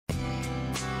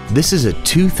This is a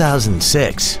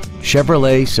 2006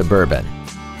 Chevrolet Suburban.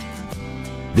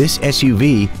 This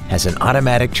SUV has an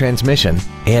automatic transmission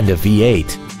and a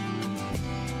V8.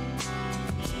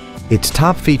 Its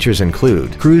top features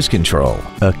include cruise control,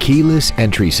 a keyless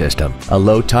entry system, a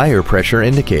low tire pressure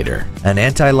indicator, an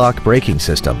anti-lock braking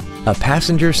system, a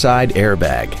passenger side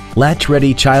airbag,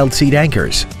 latch-ready child seat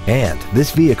anchors, and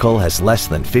this vehicle has less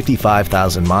than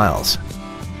 55,000 miles.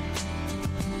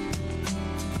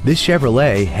 This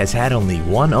Chevrolet has had only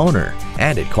one owner,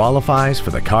 and it qualifies for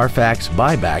the Carfax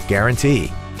buyback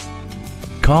guarantee.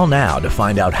 Call now to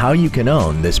find out how you can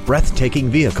own this breathtaking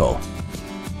vehicle.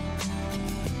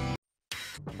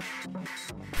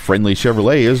 Friendly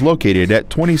Chevrolet is located at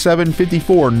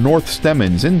 2754 North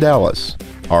Stemmons in Dallas.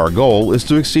 Our goal is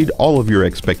to exceed all of your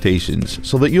expectations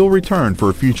so that you'll return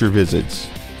for future visits.